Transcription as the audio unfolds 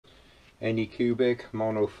Anycubic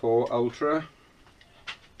Mono 4 Ultra.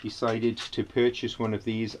 Decided to purchase one of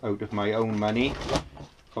these out of my own money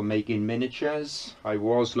for making miniatures. I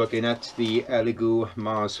was looking at the Elegoo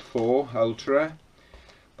Mars 4 Ultra,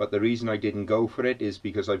 but the reason I didn't go for it is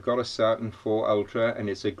because I've got a Saturn 4 Ultra and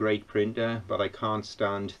it's a great printer, but I can't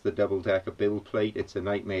stand the double-decker build plate. It's a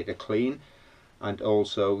nightmare to clean, and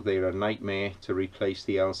also they're a nightmare to replace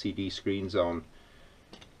the LCD screens on.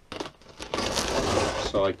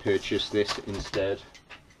 So I purchased this instead.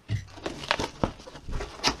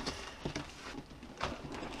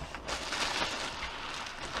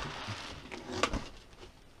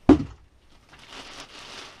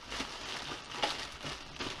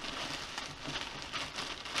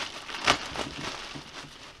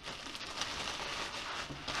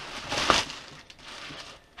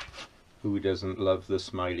 Who doesn't love the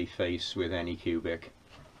smiley face with Anycubic?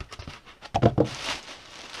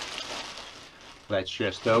 Let's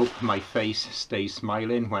just hope my face stays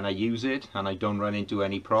smiling when I use it and I don't run into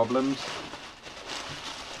any problems.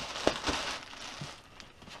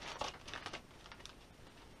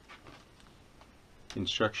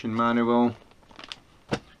 Instruction manual,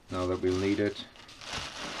 now that we'll need it.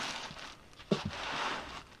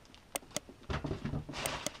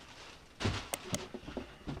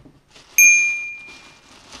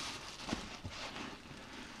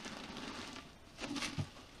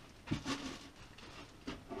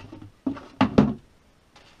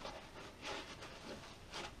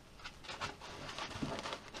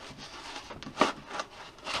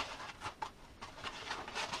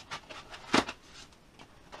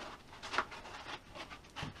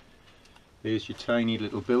 There's your tiny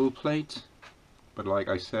little build plate, but like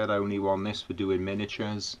I said, I only want this for doing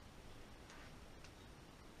miniatures.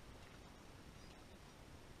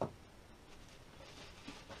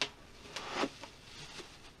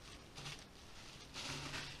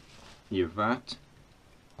 Your vat.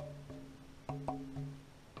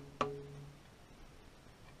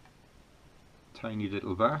 Tiny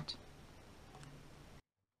little vat.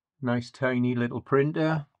 Nice tiny little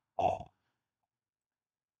printer.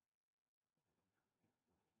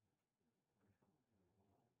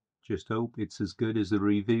 Just hope it's as good as the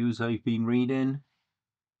reviews I've been reading.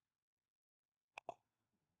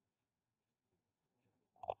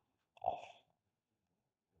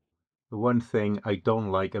 The one thing I don't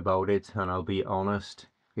like about it, and I'll be honest,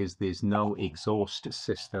 is there's no exhaust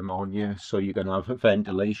system on you, so you can have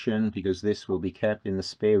ventilation, because this will be kept in the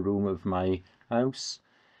spare room of my house.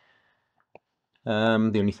 The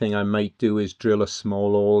only thing I might do is drill a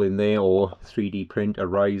small hole in there or 3D print a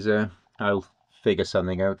riser. I'll figure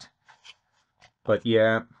something out. But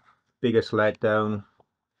yeah, biggest letdown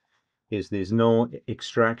is there's no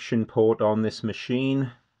extraction port on this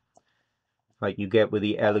machine like you get with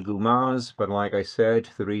the Elegoo Mars. But like I said,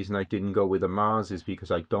 the reason I didn't go with the Mars is because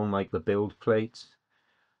I don't like the build plates,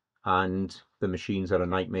 and the machines are a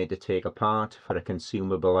nightmare to take apart for a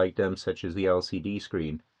consumable item such as the LCD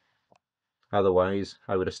screen. Otherwise,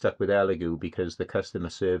 I would have stuck with Elegoo because the customer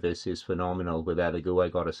service is phenomenal with Elegoo, I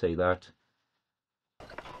gotta say that.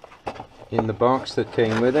 In the box that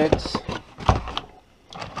came with it,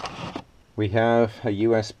 we have a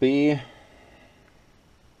USB,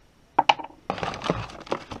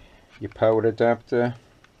 your power adapter,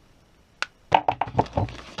 a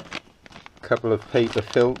couple of paper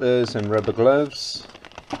filters and rubber gloves.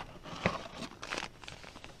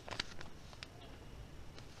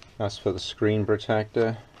 That's for the screen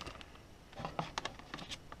protector.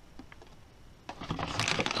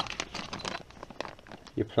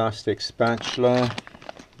 Your plastic spatula,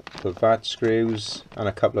 the vat screws and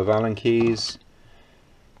a couple of Allen keys,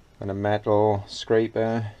 and a metal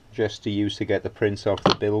scraper just to use to get the prints off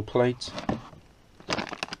the build plate.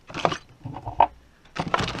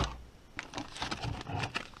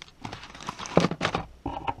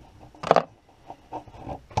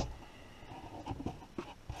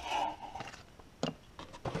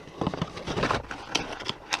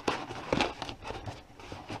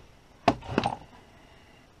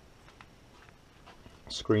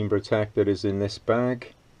 Screen protector is in this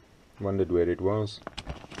bag. Wondered where it was.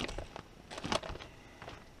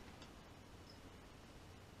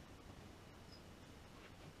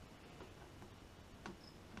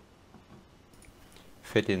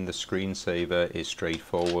 Fitting the screensaver is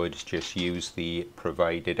straightforward. Just use the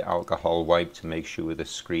provided alcohol wipe to make sure the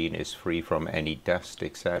screen is free from any dust,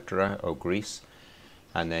 etc. or grease,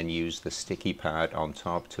 and then use the sticky pad on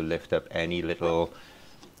top to lift up any little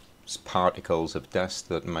particles of dust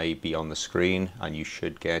that may be on the screen, and you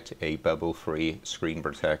should get a bubble-free screen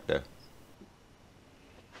protector.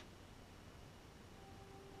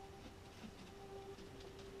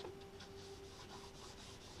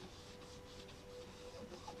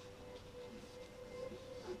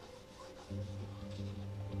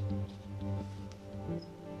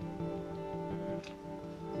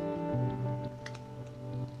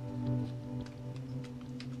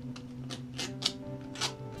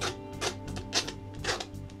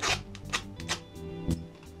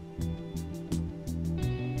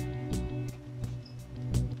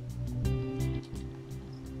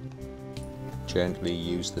 gently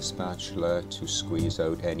use the spatula to squeeze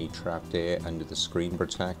out any trapped air under the screen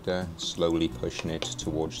protector, slowly pushing it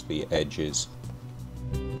towards the edges.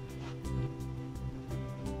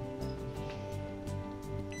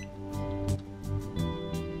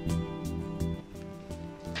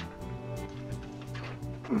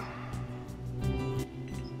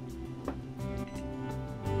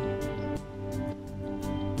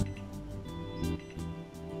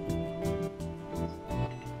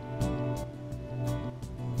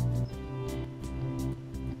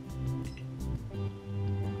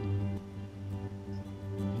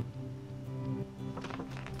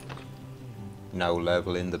 Now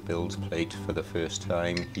leveling the build plate for the first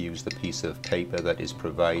time, use the piece of paper that is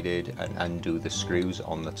provided and undo the screws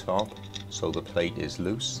on the top so the plate is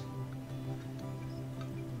loose.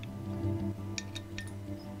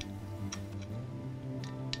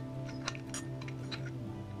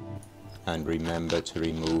 And remember to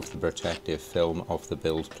remove the protective film off the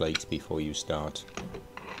build plate before you start.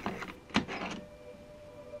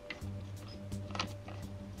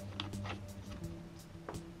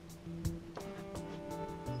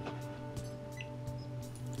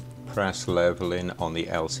 Press leveling on the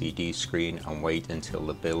LCD screen and wait until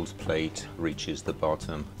the build plate reaches the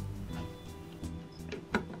bottom.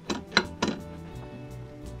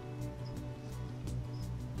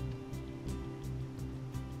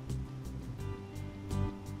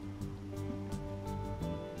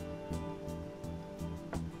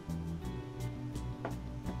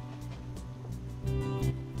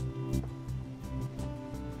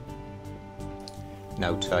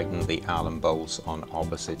 Now tighten the Allen bolts on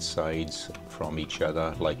opposite sides from each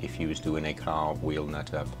other like if you was doing a car wheel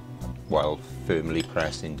nut up, while firmly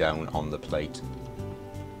pressing down on the plate.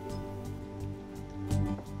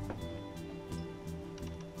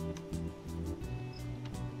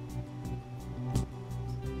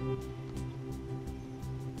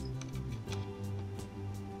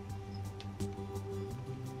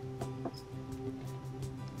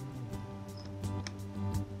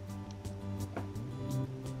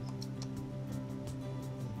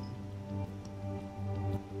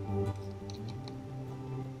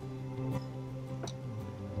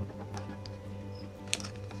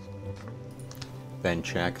 Then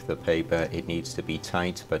check the paper, it needs to be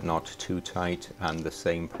tight but not too tight, and the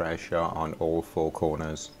same pressure on all four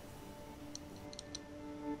corners.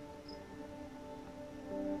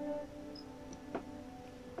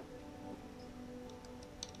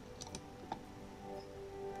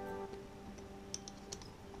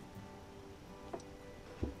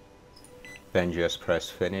 Then just press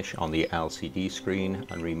finish on the LCD screen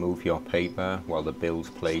and remove your paper while the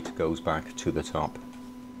build plate goes back to the top.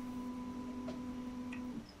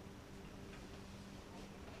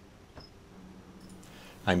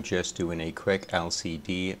 I'm just doing a quick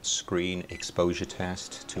LCD screen exposure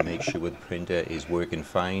test to make sure the printer is working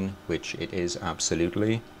fine, which it is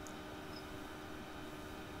absolutely.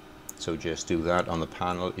 So just do that on the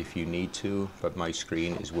panel if you need to, but my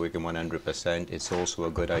screen is working 100%. It's also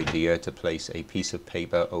a good idea to place a piece of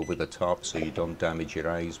paper over the top so you don't damage your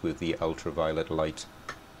eyes with the ultraviolet light.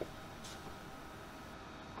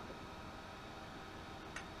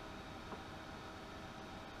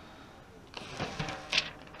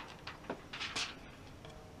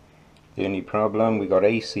 The only problem, we got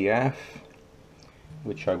ACF,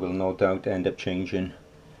 which I will no doubt end up changing.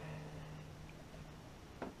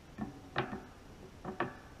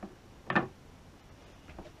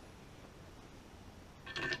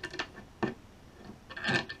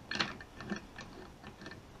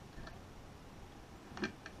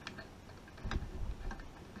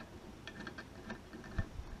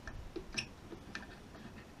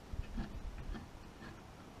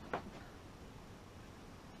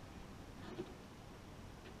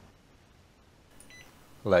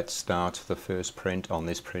 Let's start the first print on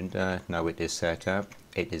this printer. Now it is set up.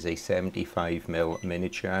 It is a 75mm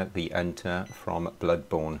miniature, the Hunter from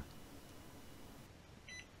Bloodborne.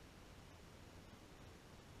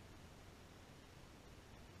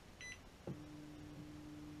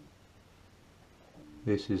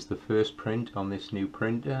 This is the first print on this new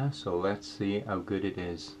printer, so let's see how good it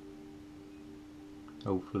is.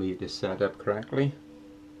 Hopefully it is set up correctly.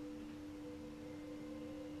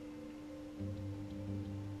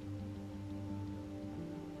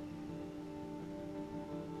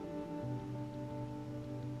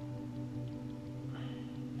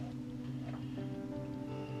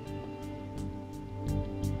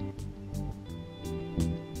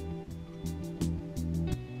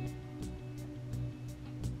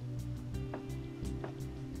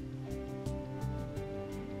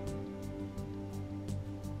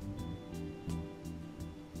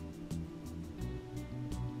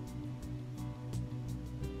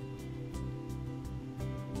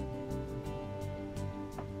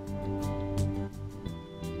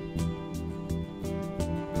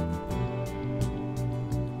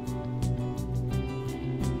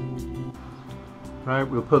 Right,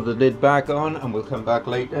 we'll put the lid back on and we'll come back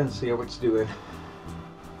later and see how it's doing.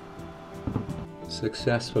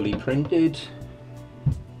 Successfully printed.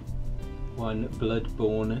 One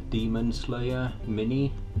Bloodborne Demon Slayer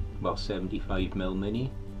mini, well 75mm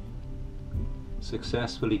mini.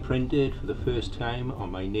 Successfully printed for the first time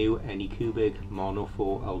on my new Anycubic Mono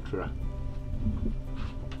 4 Ultra.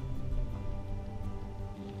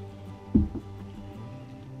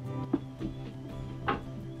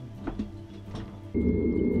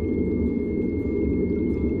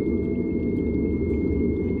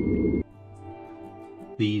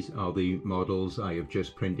 These are the models I have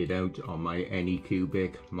just printed out on my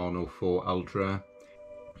Anycubic Mono 4 Ultra.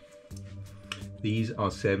 These are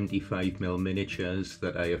 75mm miniatures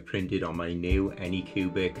that I have printed on my new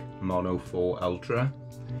Anycubic Mono 4 Ultra.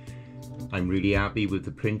 I'm really happy with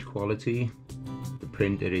the print quality. The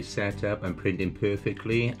printer is set up and printing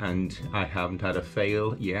perfectly and I haven't had a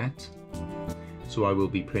fail yet. So I will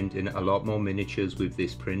be printing a lot more miniatures with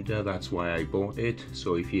this printer, that's why I bought it.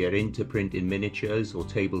 So if you're into printing miniatures or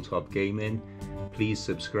tabletop gaming, please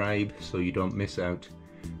subscribe so you don't miss out.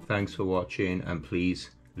 Thanks for watching and please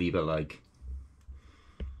leave a like.